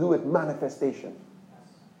has to do with manifestation.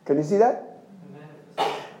 Can you see that?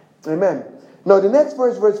 Amen. Now the next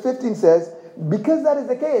verse, verse 15 says, because that is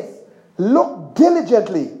the case, Look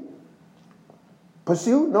diligently.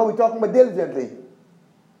 Pursue? No, we're talking about diligently.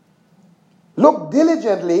 Look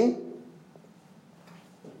diligently.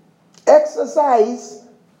 Exercise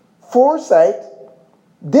foresight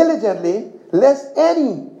diligently, lest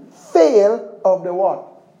any fail of the what?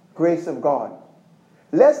 Grace of God.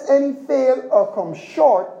 Lest any fail or come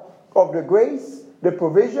short of the grace, the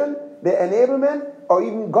provision, the enablement, or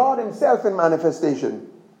even God himself in manifestation.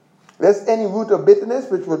 Lest any root of bitterness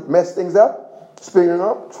which would mess things up, spring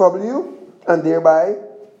up, trouble you, and thereby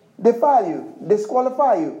defile you,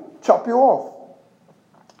 disqualify you, chop you off.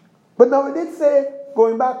 But now it did say,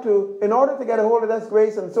 going back to, in order to get a hold of this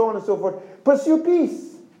grace and so on and so forth, pursue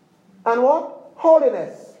peace. And what?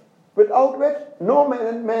 Holiness. Without which no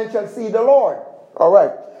man shall see the Lord. All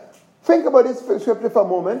right. Think about this scripture for a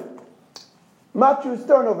moment. Matthew's,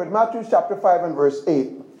 turn over it. Matthew chapter 5 and verse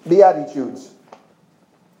 8. The attitudes.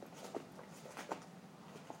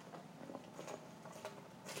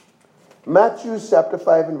 Matthew chapter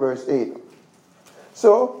 5 and verse 8.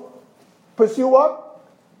 So, pursue what?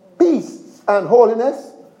 Peace and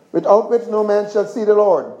holiness, without which no man shall see the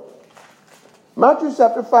Lord. Matthew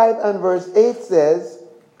chapter 5 and verse 8 says,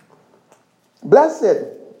 blessed,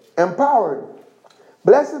 empowered.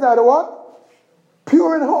 Blessed are the what?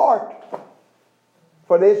 Pure in heart,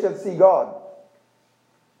 for they shall see God.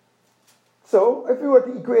 So, if we were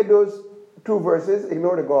to equate those two verses,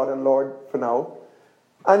 ignore the God and Lord for now,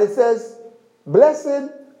 and it says,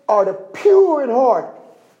 blessed are the pure in heart.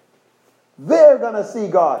 They're going to see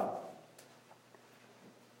God.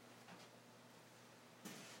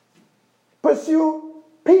 Pursue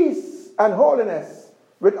peace and holiness,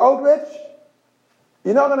 without which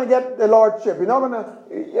you're not going to get the Lordship. You're not going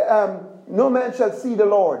to, no man shall see the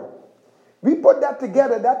Lord. We put that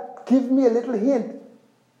together. That gives me a little hint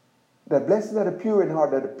that blessed are the pure in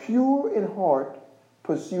heart. That the pure in heart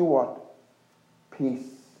pursue what? Peace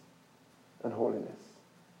and holiness.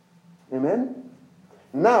 Amen?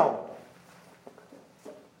 Now,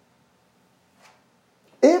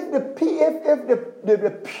 if the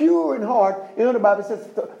pure in heart, you know the Bible says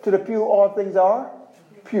to the pure all things are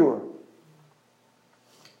pure.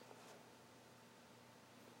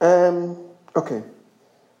 Okay.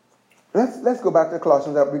 Let's go back to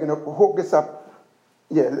Colossians. We're going to hook this up.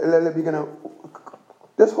 Yeah, we're going to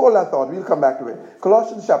just hold that thought. We'll come back to it.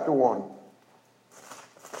 Colossians chapter 1.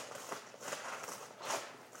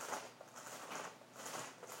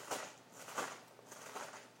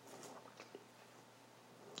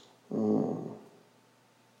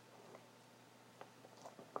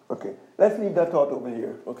 Okay, let's leave that thought over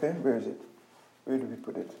here. Okay, where is it? Where do we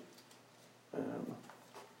put it?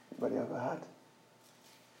 Anybody have a hat?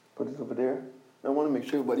 Put it over there. I want to make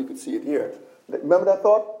sure everybody could see it here. Remember that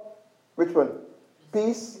thought? Which one?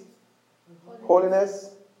 Peace,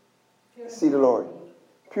 holiness, see the Lord.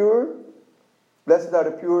 Pure, blessed are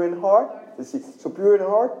the pure in heart. So pure in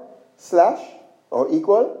heart, / or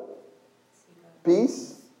equal,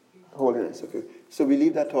 peace, holiness. Okay, so we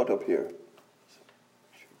leave that thought up here.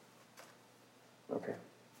 Okay.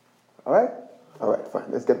 All right? All right, fine.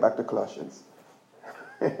 Let's get back to Colossians.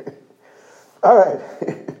 All right.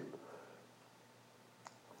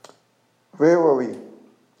 Where were we?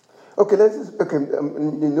 Okay, let's just,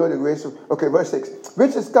 you know the grace of, verse 6.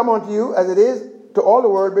 Which has come unto you as it is to all the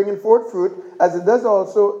world, bringing forth fruit, as it does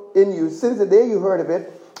also in you, since the day you heard of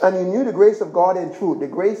it, and you knew the grace of God in truth. The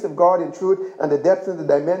grace of God in truth, and the depth and the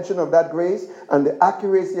dimension of that grace, and the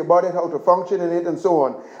accuracy about it, how to function in it, and so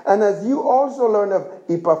on. And as you also learned of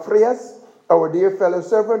Epaphras, our dear fellow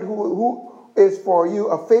servant, who is for you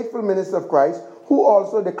a faithful minister of Christ, who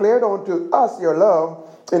also declared unto us your love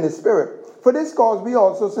in the Spirit. For this cause we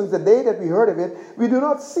also, since the day that we heard of it, we do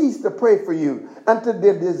not cease to pray for you, and to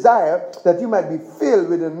desire that you might be filled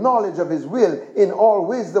with the knowledge of his will in all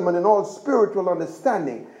wisdom and in all spiritual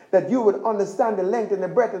understanding, that you would understand the length and the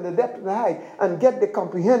breadth and the depth and the height, and get the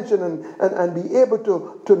comprehension and be able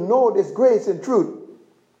to know this grace and truth.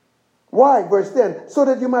 Why? Verse 10, so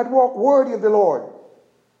that you might walk worthy of the Lord.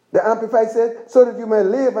 The Amplified said, so that you may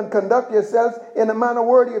live and conduct yourselves in a manner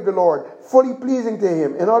worthy of the Lord, fully pleasing to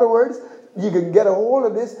him. In other words, you can get a hold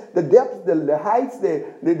of this, the depths, the heights,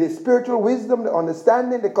 the spiritual wisdom, the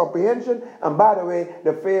understanding, the comprehension. And by the way,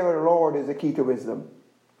 the fear of the Lord is the key to wisdom.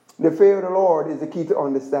 The fear of the Lord is the key to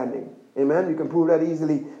understanding. Amen? You can prove that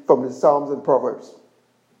easily from the Psalms and Proverbs.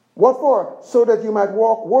 What for? So that you might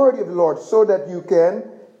walk worthy of the Lord, so that you can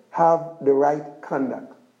have the right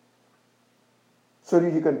conduct. So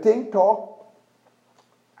that you can think, talk,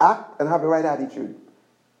 act, and have the right attitude.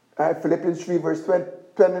 Philippians 3 verse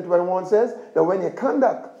 20 and 21 says that when your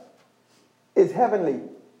conduct is heavenly,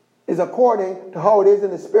 is according to how it is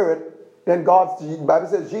in the spirit, then the Bible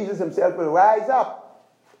says Jesus himself will rise up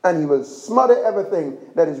and he will smother everything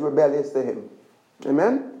that is rebellious to him.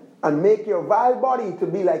 Amen? And make your vile body to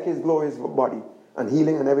be like his glorious body, and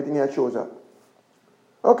healing and everything that shows up.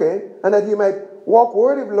 Okay, and that you might walk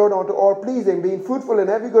worthy of the Lord unto all pleasing, being fruitful in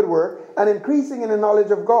every good work, and increasing in the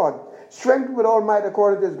knowledge of God, strengthened with all might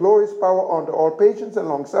according to his glorious power unto all patience and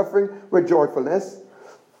long suffering with joyfulness.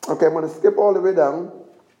 Okay, I'm going to skip all the way down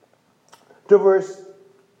to verse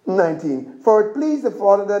 19. For it pleased the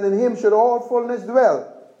Father that in him should all fullness dwell,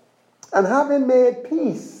 and having made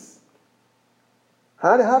peace.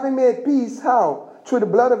 And having made peace, how? Through the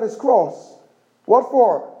blood of his cross. What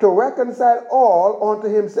for? To reconcile all unto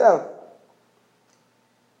himself.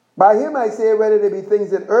 By him I say, whether they be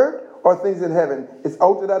things in earth or things in heaven. It's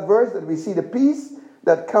out of that verse that we see the peace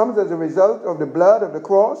that comes as a result of the blood of the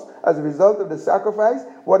cross, as a result of the sacrifice.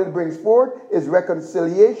 What it brings forth is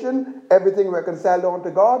reconciliation, everything reconciled unto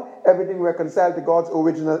God, everything reconciled to God's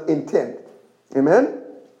original intent. Amen?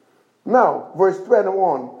 Now, verse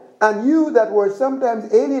 21. And you that were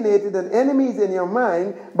sometimes alienated and enemies in your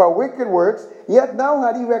mind by wicked works, yet now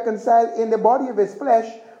had he reconciled in the body of his flesh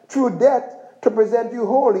through death to present you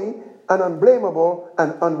holy and unblameable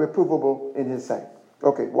and unreprovable in his sight.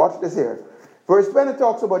 Okay, watch this here. Verse 20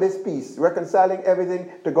 talks about this peace, reconciling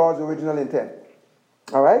everything to God's original intent.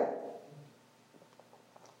 All right?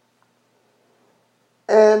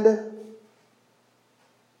 And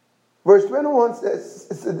verse 21 says,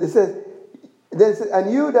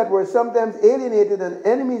 and you that were sometimes alienated and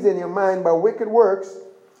enemies in your mind by wicked works,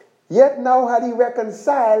 yet now had he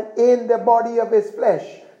reconciled in the body of his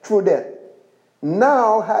flesh through death.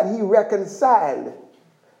 Now had he reconciled.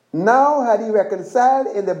 Now had he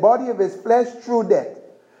reconciled in the body of his flesh through death.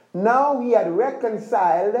 Now he had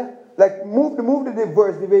reconciled, like move the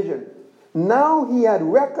verse division. Now he had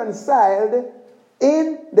reconciled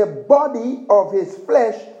in the body of his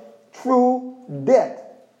flesh through death,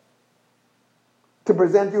 to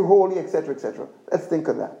present you holy, etc., etc. Let's think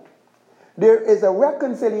of that. There is a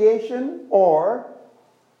reconciliation,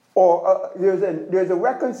 there's a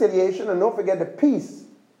reconciliation, and don't forget the peace.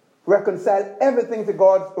 Reconcile everything to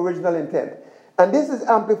God's original intent. And this is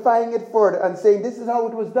amplifying it further and saying this is how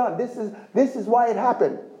it was done. This is why it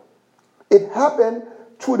happened. It happened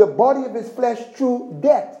through the body of his flesh through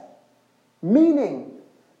death. Meaning,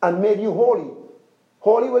 and made you holy.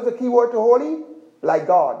 Holy was the key word to holy, like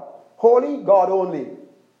God. Holy, God only.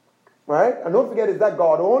 Right? And don't forget, it's that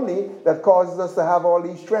God only that causes us to have all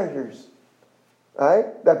these treasures.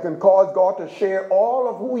 Right? That can cause God to share all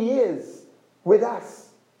of who he is with us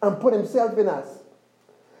and put himself in us.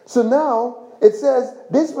 So now, it says,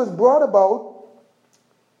 this was brought about,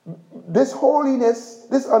 this holiness,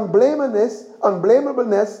 this unblameableness,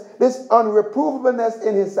 this unreprovableness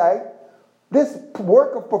in his sight, this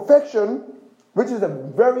work of perfection, which is the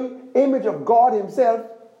very image of God himself,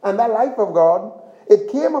 and that life of God,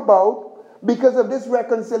 it came about because of this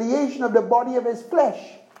reconciliation of the body of his flesh.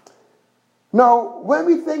 Now, when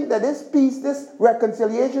we think that this peace, this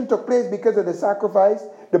reconciliation took place because of the sacrifice,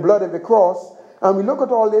 the blood of the cross, and we look at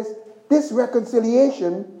all this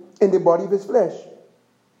reconciliation in the body of his flesh.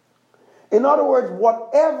 In other words,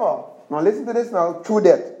 whatever, now listen to this now, through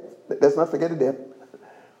death. Let's not forget the death.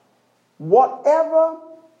 Whatever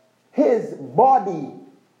his body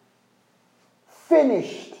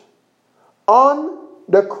finished on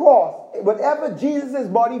the cross, whatever Jesus'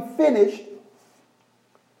 body finished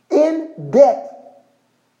in death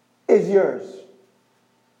is yours.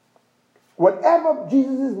 Whatever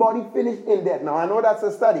Jesus' body finished in death. Now I know that's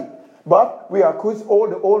a study, but we are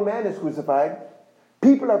the old man is crucified.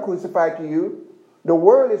 People are crucified to you. The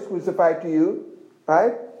world is crucified to you,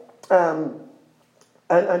 right? And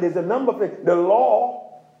there's a number of things. The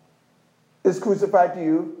law is crucified to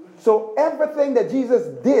you. So everything that Jesus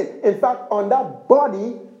did, in fact, on that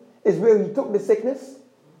body is where he took the sickness,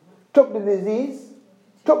 took the disease,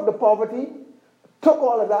 took the poverty, took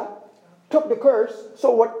all of that, took the curse.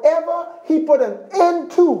 So whatever he put an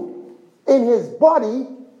end to in his body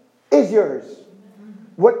is yours.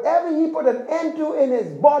 Whatever he put an end to in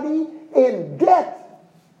his body in death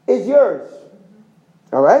is yours.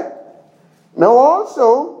 All right? Now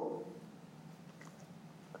also,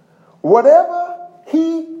 whatever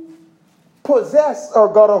he possessed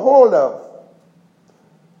or got a hold of,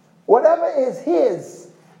 whatever is his,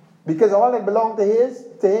 because all that belonged to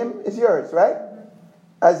him is yours, right?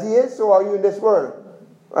 As he is, so are you in this world.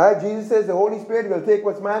 Right? Jesus says the Holy Spirit will take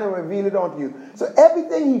what's mine and reveal it unto you. So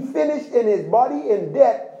everything he finished in his body in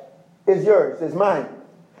death is yours, is mine.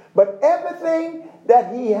 But everything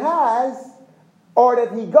that he has, or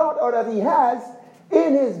that he got, or that he has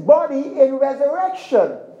in his body in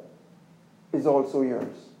resurrection is also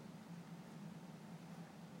yours.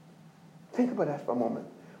 Think about that for a moment.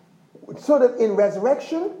 So that in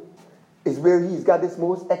resurrection is where he's got this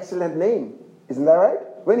most excellent name. Isn't that right?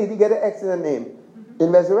 When did he get an excellent name?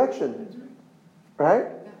 In resurrection. Right?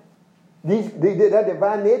 That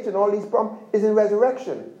divine nature and all these problems is in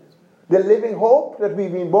resurrection. The living hope that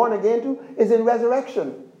we've been born again to is in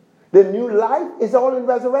resurrection. The new life is all in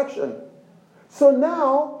resurrection. So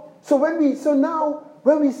now when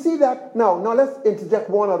we see that, now let's interject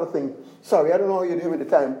one other thing. Sorry, I don't know how you're doing with the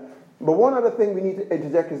time. But one other thing we need to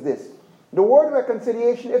interject is this. The word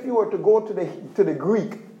reconciliation, if you were to go to the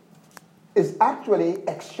Greek, is actually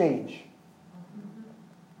exchange.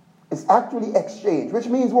 It's actually exchange, which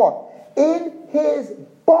means what? In his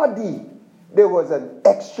body, there was an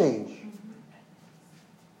exchange.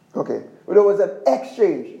 Okay, there was an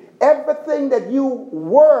exchange. Everything that you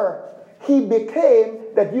were, he became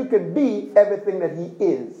that you can be everything that he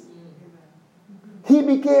is. He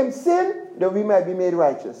became sin that we might be made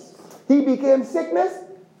righteous. He became sickness,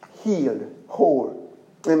 healed, whole.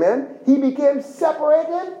 Amen. He became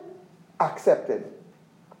separated, accepted.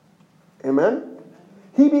 Amen.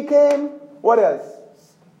 He became, what else?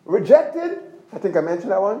 Rejected. I think I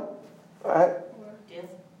mentioned that one. All right.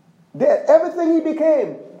 Death. Everything he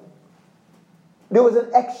became. There was an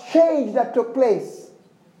exchange that took place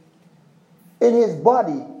in his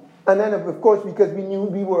body. And then, of course, because we knew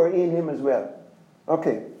we were in him as well.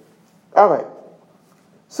 Okay. All right.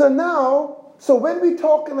 So now, when we're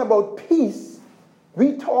talking about peace,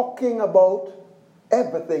 we're talking about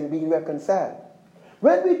everything being reconciled.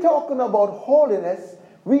 When we're talking about holiness,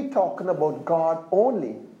 we're talking about God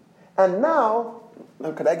only. And now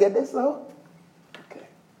could I get this now? Okay.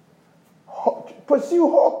 Pursue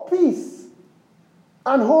hope, peace,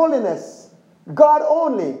 and holiness. God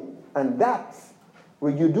only. And that's,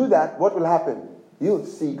 when you do that, what will happen? You'll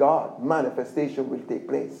see God. Manifestation will take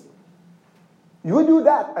place. You will do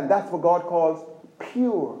that, and that's what God calls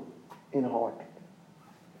pure in heart.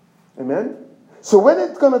 Amen? So when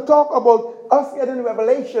it's going to talk about us getting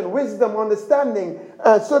revelation, wisdom, understanding,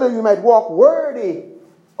 so that we might walk worthy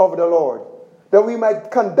of the Lord, that we might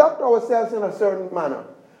conduct ourselves in a certain manner,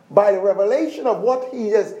 by the revelation of what he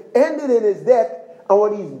has ended in his death and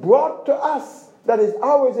what he's brought to us, that is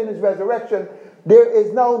ours in his resurrection, there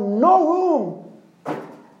is now no room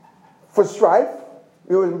for strife.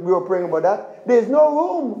 We were praying about that. There's no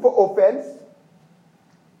room for offense.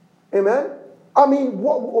 Amen? I mean,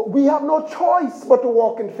 we have no choice but to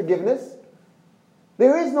walk in forgiveness.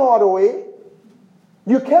 There is no other way.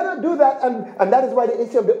 You cannot do that, and that is why the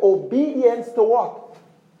issue of the obedience to what?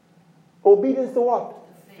 Obedience to what?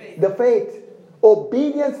 The faith.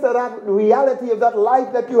 Obedience to that reality of that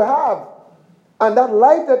life that you have. And that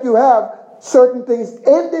life that you have, certain things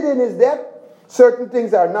ended in his death, certain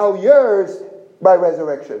things are now yours by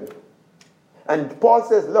resurrection. And Paul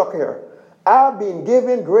says, look here, I've been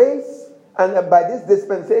given grace and by this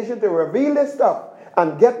dispensation to reveal this stuff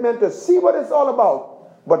and get men to see what it's all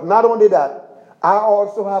about. But not only that, I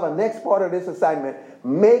also have a next part of this assignment.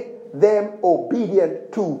 Make them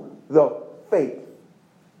obedient to the faith.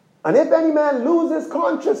 And if any man loses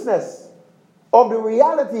consciousness of the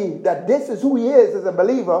reality that this is who he is as a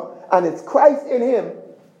believer and it's Christ in him,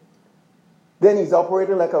 then he's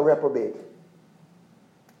operating like a reprobate.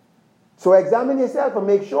 So examine yourself and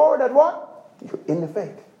make sure that what? You're in the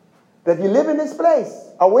faith. That you live in this place,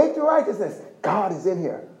 awake to righteousness. God is in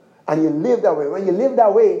here. And you live that way. When you live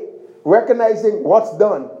that way, recognizing what's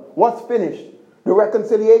done, what's finished, the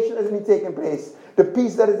reconciliation that has been taking place, the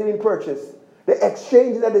peace that has been purchased, the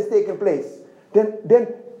exchange that has taken place,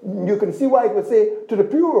 then you can see why it would say, to the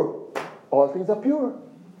pure, all things are pure.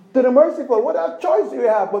 To the merciful, what other choice do you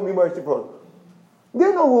have but be merciful?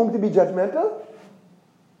 There's no room to be judgmental.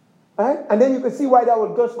 Right? And then you can see why that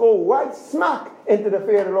would just go right smack into the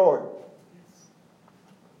fear of the Lord.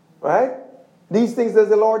 Right? These things does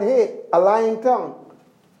the Lord hate. A lying tongue.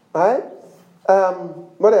 Right?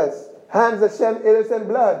 What else? Hands that shed innocent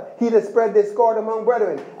blood. He that spread discord among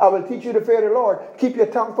brethren. I will teach you to fear the Lord. Keep your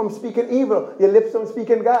tongue from speaking evil. Your lips from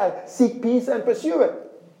speaking guile. Seek peace and pursue it.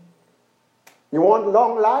 You want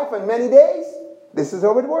long life and many days? This is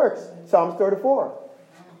how it works. Psalms 34.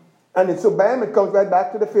 And so bam, it comes right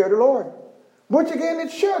back to the fear of the Lord. Which again it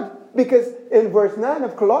should. Because in verse 9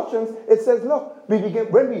 of Colossians, it says, look,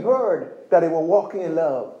 when we heard that they were walking in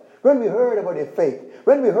love, when we heard about their faith,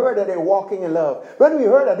 when we heard that they were walking in love, when we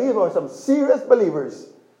heard that these were some serious believers,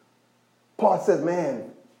 Paul says, man,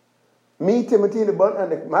 me, Timothy,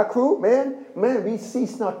 and my crew, man, we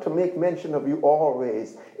cease not to make mention of you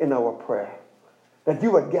always in our prayer. That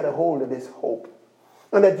you would get a hold of this hope.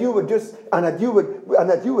 And that you would just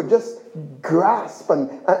grasp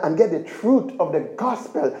and get the truth of the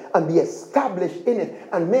gospel and be established in it.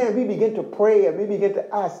 And man, we begin to pray and we begin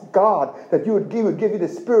to ask God that you would give you the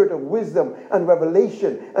spirit of wisdom and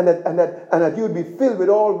revelation, and that you would be filled with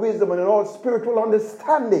all wisdom and all spiritual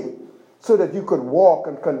understanding, so that you could walk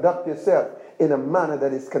and conduct yourself in a manner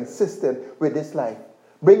that is consistent with this life,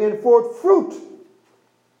 bringing forth fruit,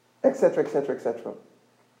 etc., etc., etc.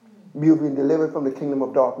 You've been delivered from the kingdom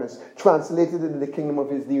of darkness, translated into the kingdom of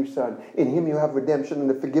his dear Son. In him you have redemption and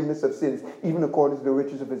the forgiveness of sins, even according to the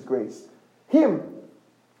riches of his grace. Him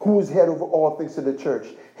who is head over all things to the church.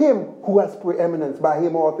 Him who has preeminence. By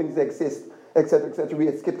him all things exist, etc., etc. We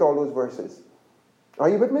had skipped all those verses. Are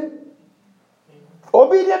you with me? Amen.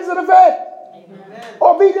 Obedience to the faith. Amen.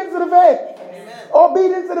 Obedience to the faith. Amen.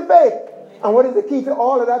 Obedience to the faith. Amen. And what is the key to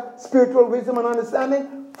all of that spiritual wisdom and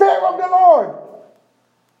understanding? Fear of the Lord.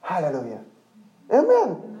 Hallelujah.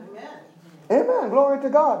 Amen. Amen. Amen. Glory to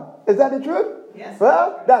God. Is that the truth? Yes.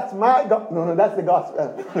 Well, that's my no, that's the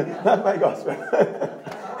gospel. Not my gospel.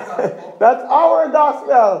 That's our gospel.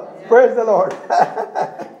 Yes. Praise the Lord.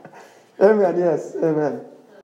 Amen. Yes. Amen.